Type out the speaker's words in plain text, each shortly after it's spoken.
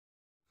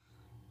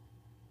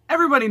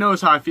Everybody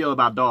knows how I feel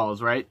about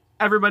dolls, right?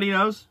 Everybody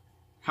knows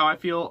how I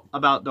feel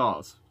about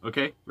dolls.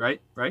 Okay?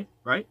 Right?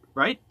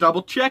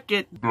 Double check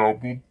it.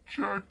 Double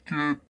check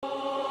it.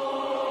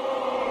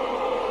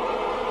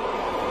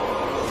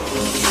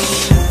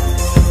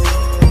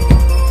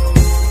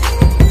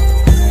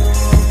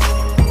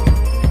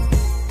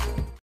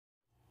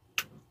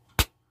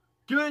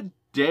 Good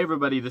day,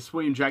 everybody. This is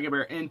William Dragon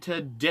Bear, and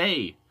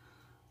today,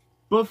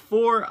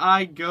 before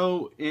I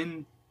go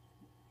in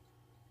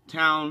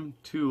town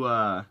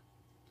to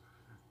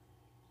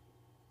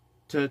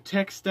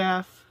tech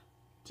staff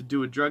to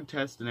do a drug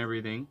test and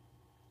everything,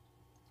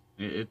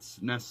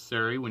 it's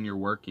necessary when you're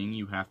working.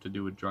 You have to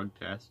do a drug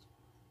test.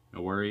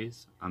 No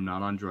worries, I'm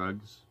not on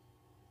drugs,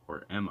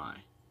 or am I?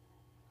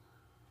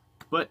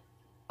 But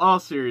all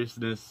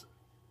seriousness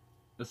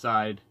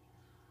aside,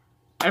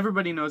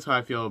 everybody knows how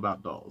I feel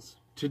about dolls.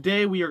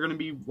 Today we are going to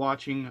be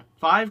watching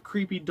 5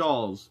 creepy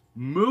dolls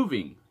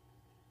moving.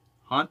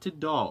 Haunted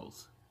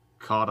dolls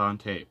caught on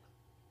tape.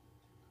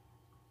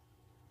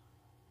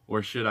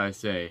 Or should I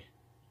say,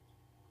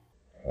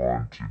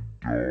 haunted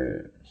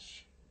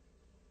dolls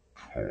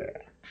caught on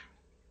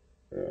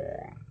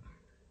tape.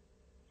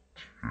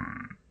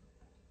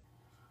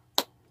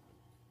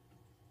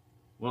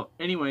 Well,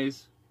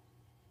 anyways,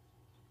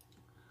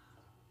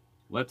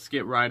 let's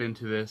get right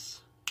into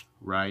this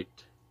right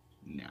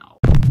now.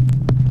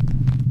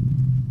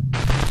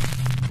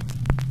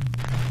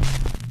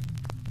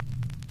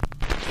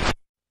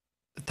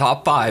 The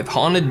top 5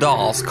 haunted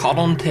dolls caught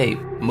on tape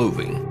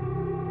moving.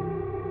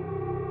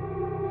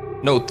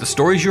 Note, the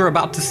stories you're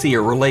about to see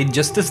are relayed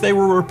just as they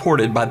were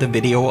reported by the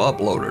video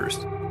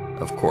uploaders.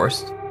 Of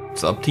course,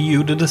 it's up to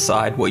you to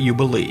decide what you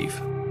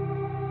believe.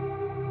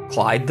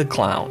 Clyde the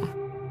Clown.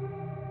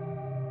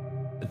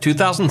 The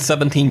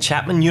 2017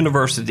 Chapman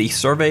University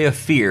Survey of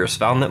Fears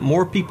found that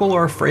more people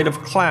are afraid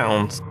of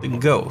clowns than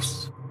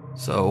ghosts.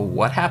 So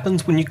what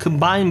happens when you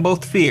combine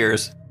both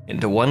fears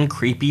into one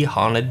creepy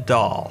haunted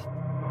doll?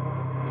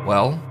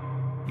 Well,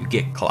 you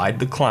get Clyde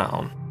the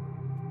Clown.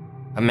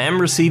 A man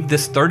received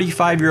this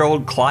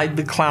 35-year-old Clyde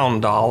the Clown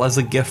doll as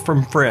a gift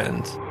from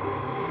friends.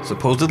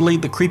 Supposedly,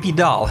 the creepy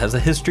doll has a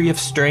history of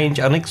strange,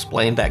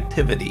 unexplained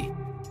activity,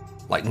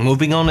 like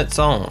moving on its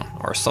own,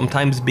 or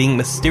sometimes being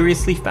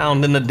mysteriously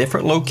found in a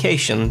different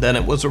location than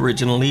it was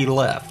originally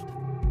left.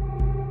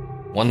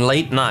 One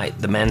late night,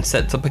 the man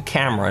sets up a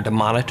camera to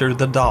monitor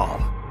the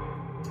doll.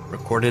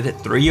 Recorded at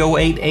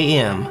 3:08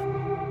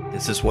 a.m.,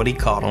 this is what he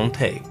caught on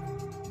tape.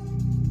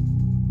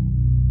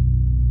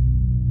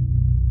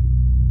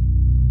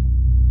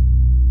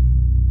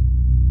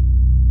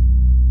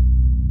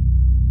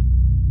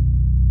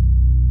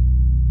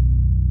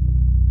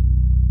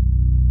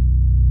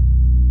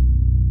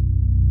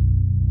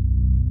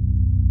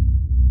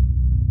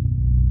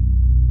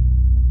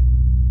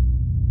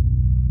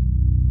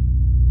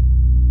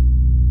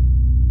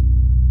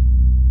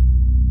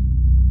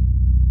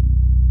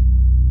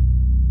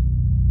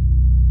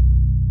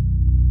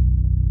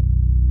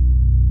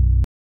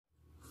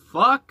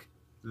 Fuck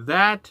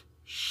that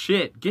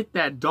shit. Get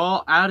that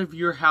doll out of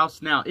your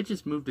house now. It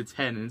just moved its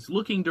head and it's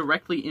looking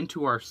directly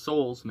into our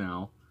souls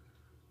now.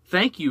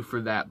 Thank you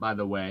for that, by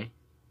the way.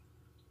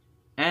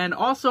 And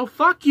also,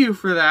 fuck you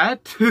for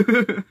that.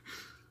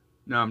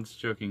 No, I'm just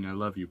joking. I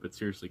love you. But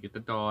seriously, get the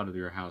doll out of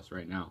your house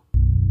right now.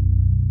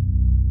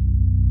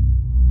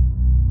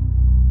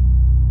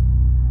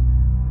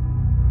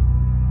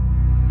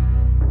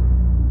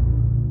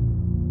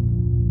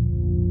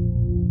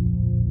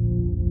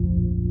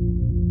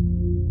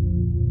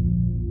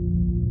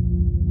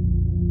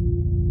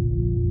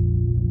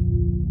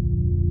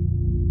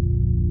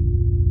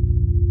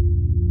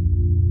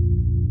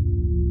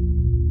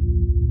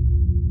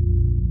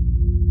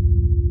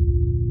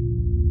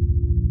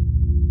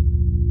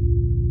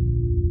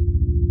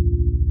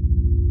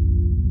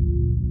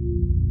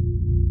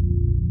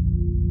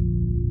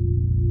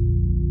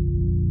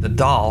 The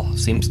doll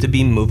seems to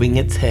be moving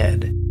its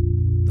head.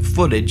 The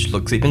footage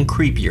looks even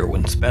creepier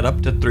when sped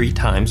up to 3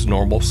 times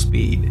normal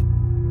speed.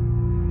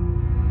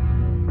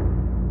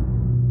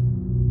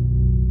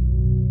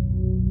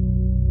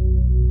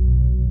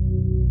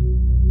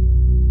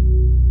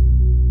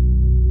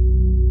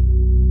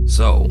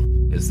 So,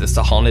 is this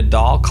a haunted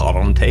doll caught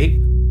on tape?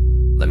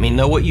 Let me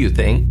know what you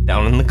think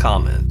down in the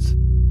comments.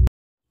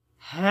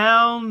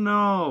 Hell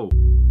no.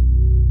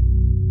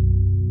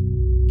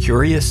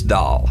 Curious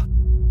doll.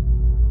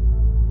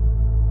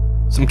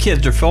 Some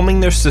kids are filming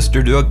their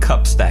sister do a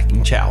cup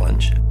stacking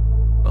challenge,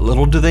 but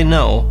little do they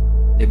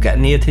know, they've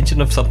gotten the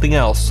attention of something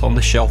else on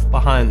the shelf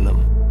behind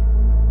them.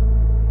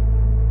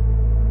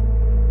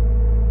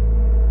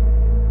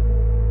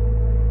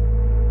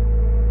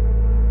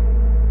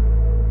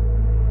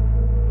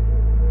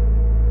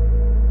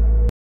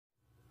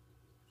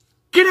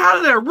 Get out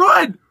of there!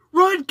 Run!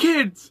 Run,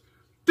 kids!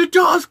 The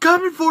doll's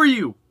coming for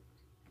you!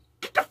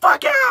 Get the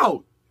fuck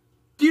out!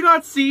 Do you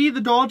not see the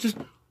doll just...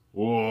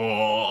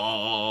 Whoa.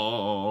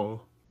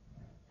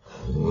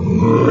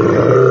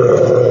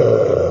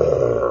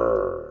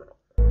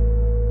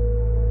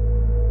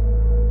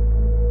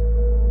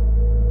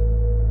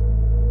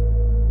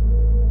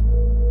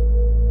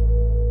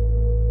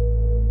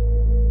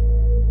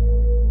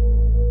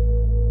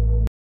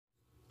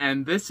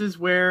 And this is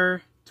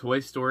where Toy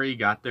Story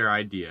got their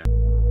idea.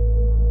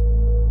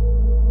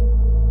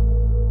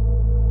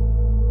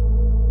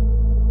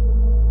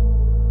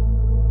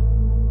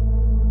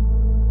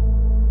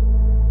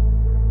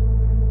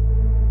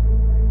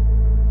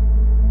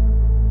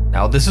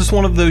 Now, this is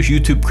one of those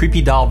YouTube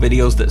creepy doll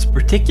videos that's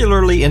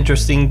particularly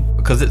interesting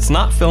because it's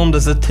not filmed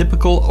as a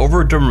typical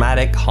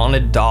overdramatic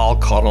haunted doll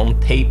caught on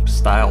tape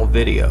style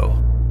video.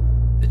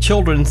 The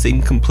children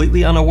seem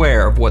completely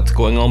unaware of what's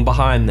going on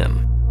behind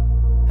them,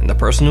 and the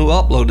person who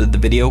uploaded the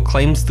video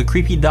claims the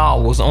creepy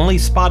doll was only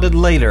spotted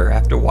later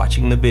after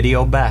watching the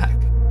video back.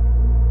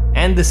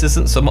 And this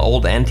isn't some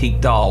old antique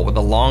doll with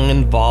a long,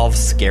 involved,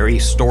 scary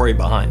story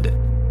behind it.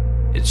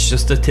 It's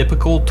just a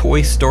typical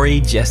Toy Story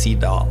Jessie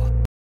doll.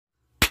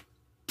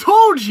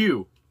 Told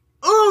you!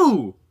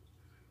 Ooh!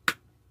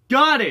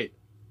 Got it!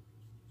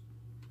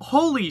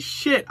 Holy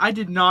shit, I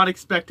did not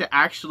expect to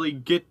actually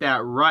get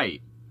that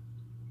right.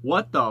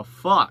 What the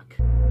fuck?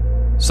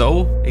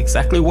 So,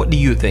 exactly what do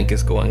you think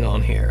is going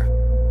on here?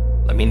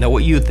 Let me know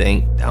what you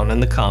think down in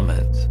the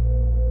comments.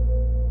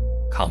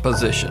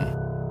 Composition.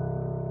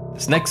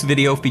 This next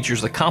video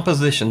features a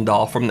composition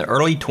doll from the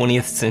early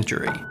 20th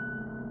century.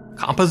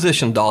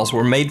 Composition dolls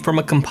were made from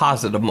a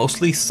composite of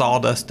mostly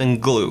sawdust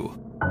and glue.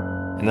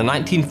 In the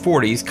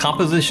 1940s,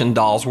 composition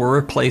dolls were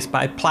replaced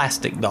by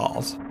plastic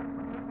dolls.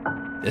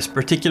 This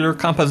particular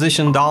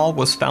composition doll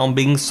was found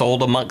being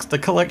sold amongst a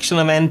collection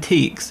of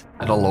antiques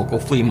at a local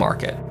flea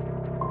market.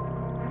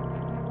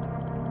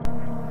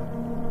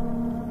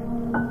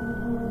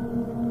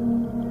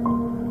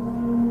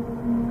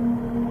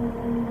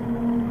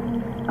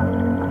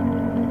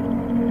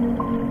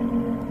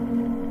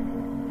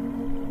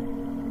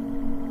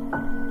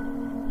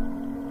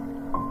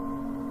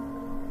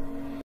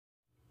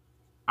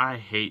 I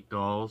hate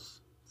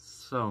dolls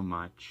so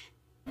much.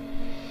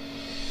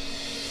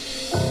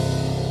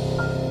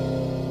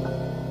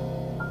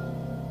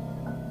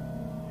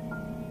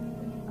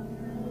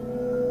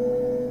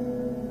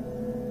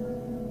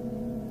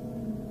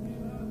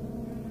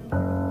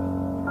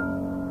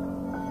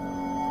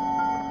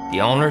 The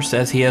owner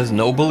says he has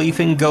no belief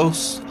in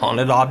ghosts,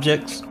 haunted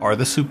objects, or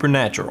the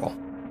supernatural,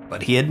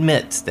 but he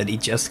admits that he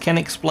just can't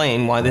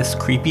explain why this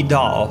creepy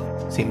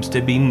doll seems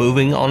to be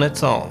moving on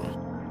its own.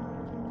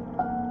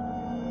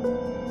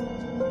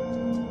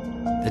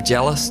 The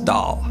Jealous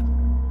Doll.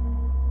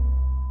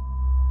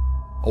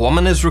 A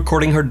woman is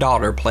recording her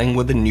daughter playing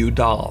with a new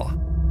doll.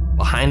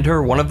 Behind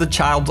her, one of the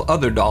child's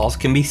other dolls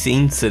can be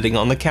seen sitting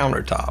on the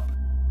countertop.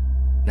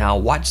 Now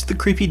watch the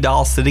creepy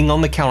doll sitting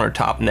on the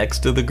countertop next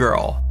to the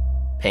girl,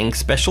 paying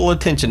special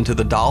attention to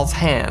the doll's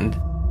hand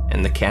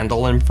and the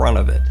candle in front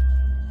of it.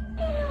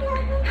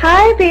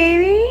 Hi,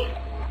 baby.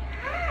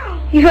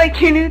 Hi. You like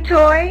your new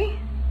toy?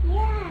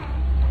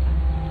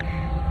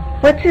 Yeah.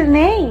 What's his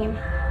name?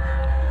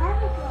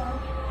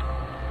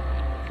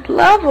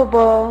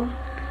 Lovable.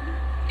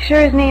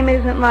 Sure his name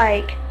isn't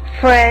like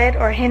Fred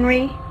or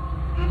Henry?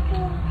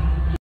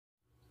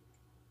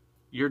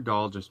 Your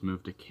doll just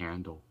moved a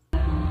candle.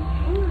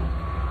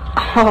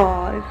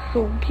 Oh, it's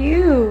so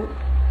cute.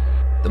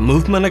 The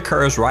movement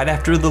occurs right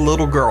after the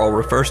little girl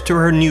refers to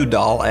her new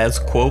doll as,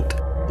 quote,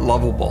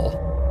 lovable.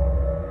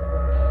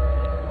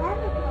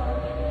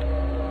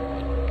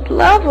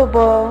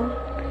 Lovable.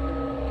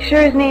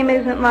 Sure his name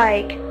isn't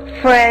like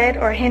Fred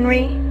or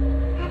Henry?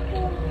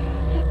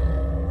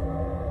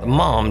 The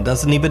mom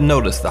doesn't even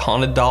notice the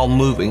haunted doll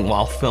moving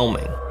while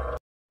filming.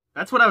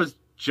 That's what I was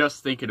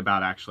just thinking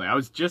about, actually. I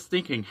was just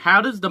thinking,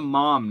 how does the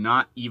mom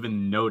not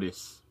even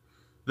notice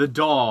the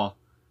doll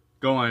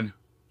going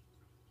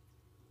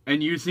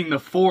and using the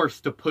force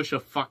to push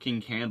a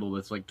fucking candle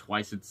that's like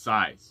twice its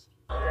size?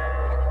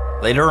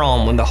 Later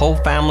on, when the whole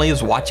family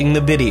is watching the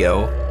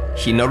video,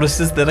 she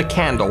notices that a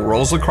candle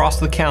rolls across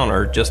the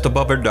counter just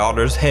above her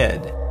daughter's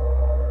head.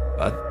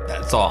 But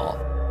that's all.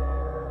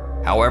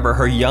 However,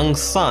 her young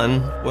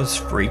son was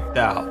freaked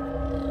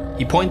out.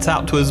 He points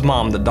out to his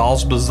mom the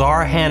doll's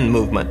bizarre hand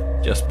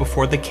movement just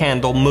before the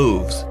candle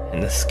moves in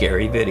the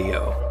scary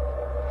video.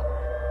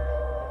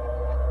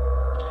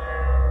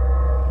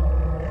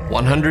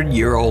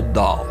 100-year-old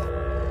doll.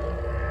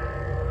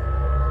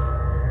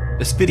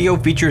 This video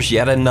features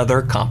yet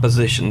another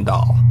composition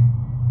doll.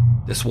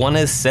 This one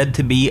is said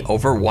to be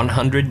over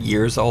 100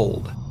 years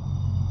old.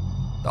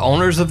 The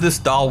owners of this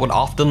doll would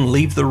often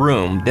leave the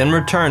room, then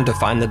return to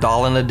find the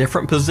doll in a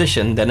different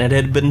position than it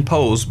had been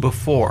posed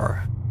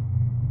before.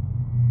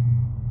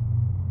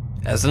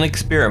 As an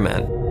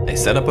experiment, they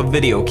set up a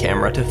video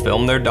camera to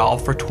film their doll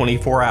for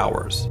 24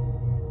 hours.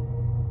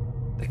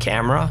 The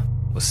camera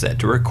was set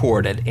to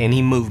record at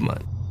any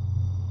movement.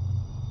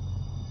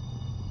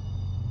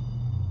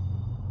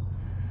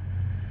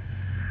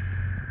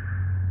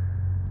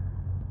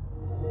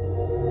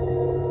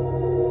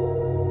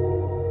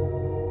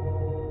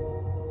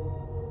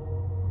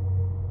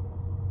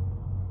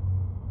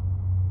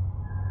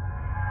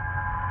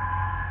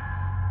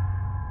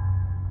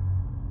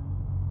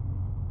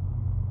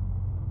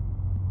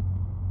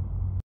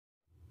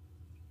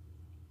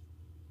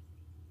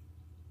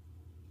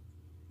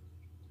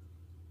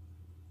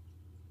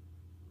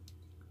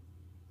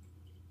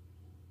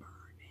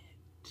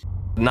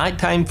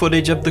 Nighttime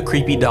footage of the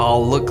creepy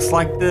doll looks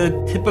like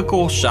the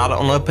typical shot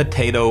on a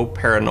potato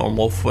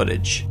paranormal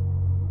footage.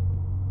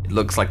 It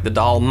looks like the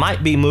doll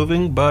might be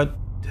moving, but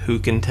who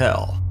can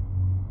tell?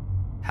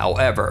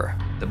 However,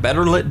 the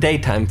better lit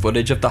daytime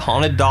footage of the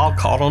haunted doll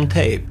caught on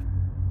tape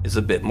is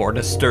a bit more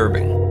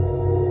disturbing.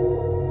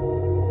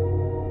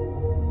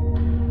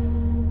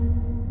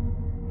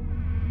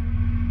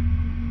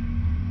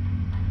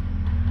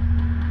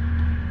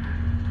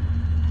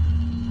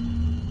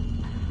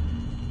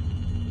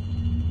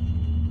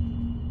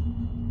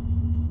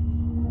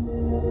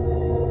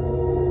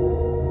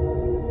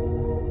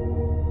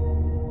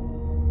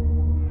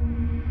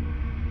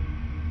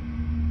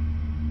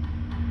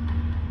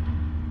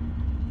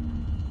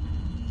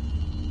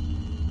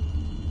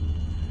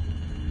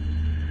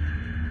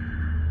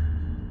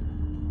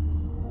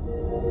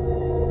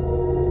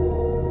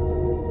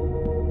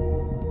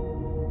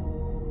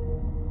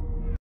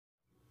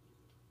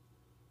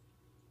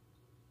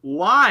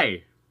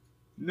 Why?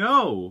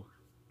 No,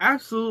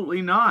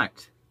 absolutely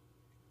not.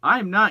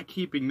 I'm not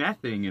keeping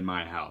that thing in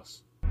my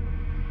house.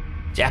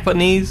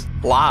 Japanese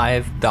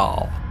live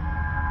doll.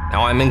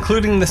 Now I'm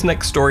including this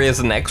next story as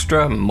an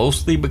extra,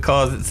 mostly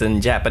because it's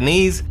in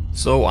Japanese,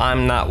 so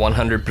I'm not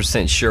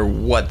 100% sure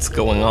what's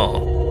going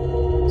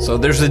on. So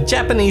there's a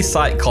Japanese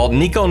site called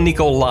Nico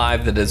Nico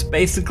Live that is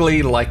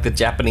basically like the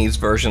Japanese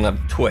version of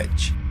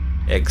Twitch.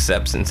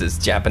 Except since it's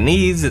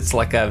Japanese, it's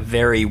like a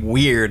very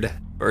weird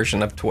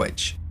version of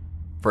Twitch.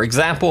 For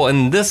example,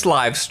 in this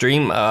live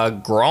stream,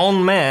 a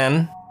grown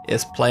man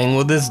is playing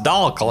with his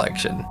doll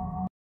collection.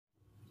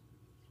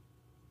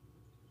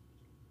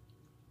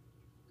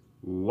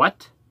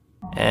 What?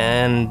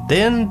 And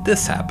then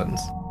this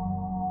happens.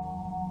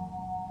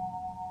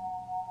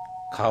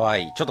 かわ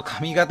いい。ちょっと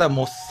髪型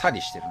もっさり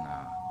してる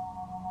な。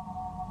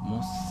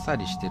もっさ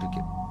りしてるけ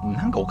ど、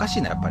なんかおかし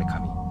いな、やっぱり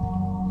髪。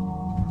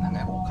なんか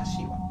やっぱおか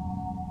しいわ。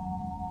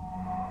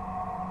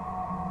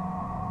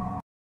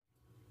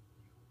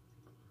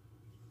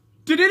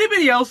Did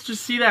anybody else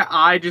just see that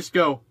eye just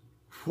go,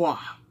 whoa?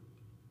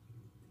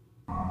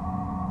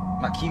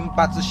 まあ、金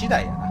髪次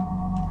第やな。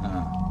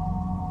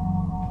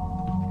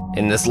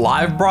In this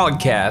live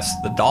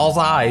broadcast, the doll's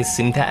eyes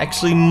seemed to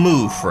actually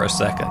move for a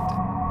second.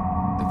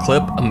 The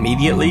clip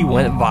immediately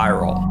went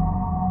viral.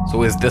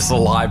 So is this a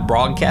live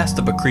broadcast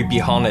of a creepy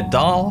haunted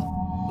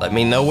doll? Let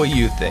me know what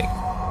you think.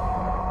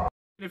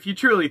 If you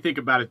truly think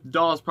about it, the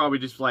doll's probably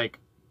just like,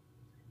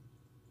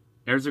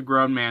 there's a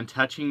grown man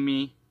touching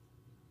me.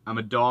 I'm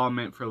a doll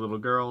meant for little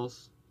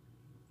girls.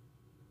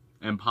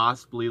 And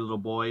possibly little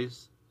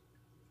boys.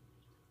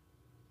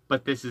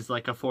 But this is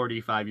like a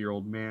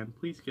 45-year-old man.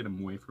 Please get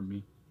him away from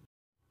me.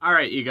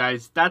 Alright, you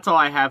guys, that's all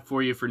I have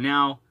for you for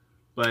now.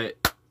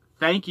 But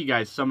thank you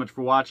guys so much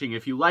for watching.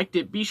 If you liked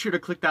it, be sure to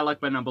click that like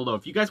button down below.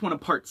 If you guys want a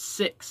part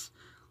 6,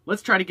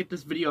 let's try to get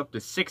this video up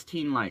to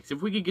 16 likes.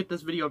 If we could get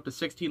this video up to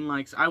 16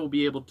 likes, I will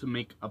be able to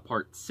make a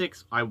part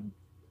 6.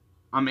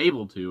 I'm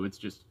able to, it's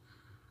just...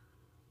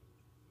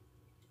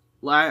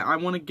 I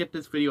want to get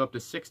this video up to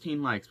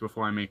 16 likes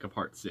before I make a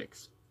part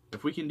 6.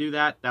 If we can do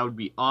that, that would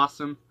be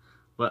awesome.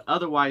 But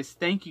otherwise,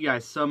 thank you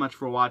guys so much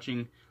for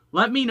watching.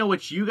 Let me know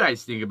what you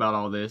guys think about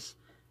all this.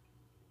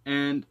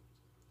 And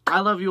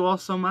I love you all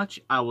so much.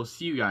 I will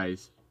see you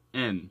guys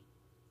in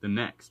the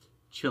next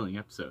chilling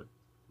episode.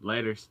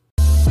 Laters.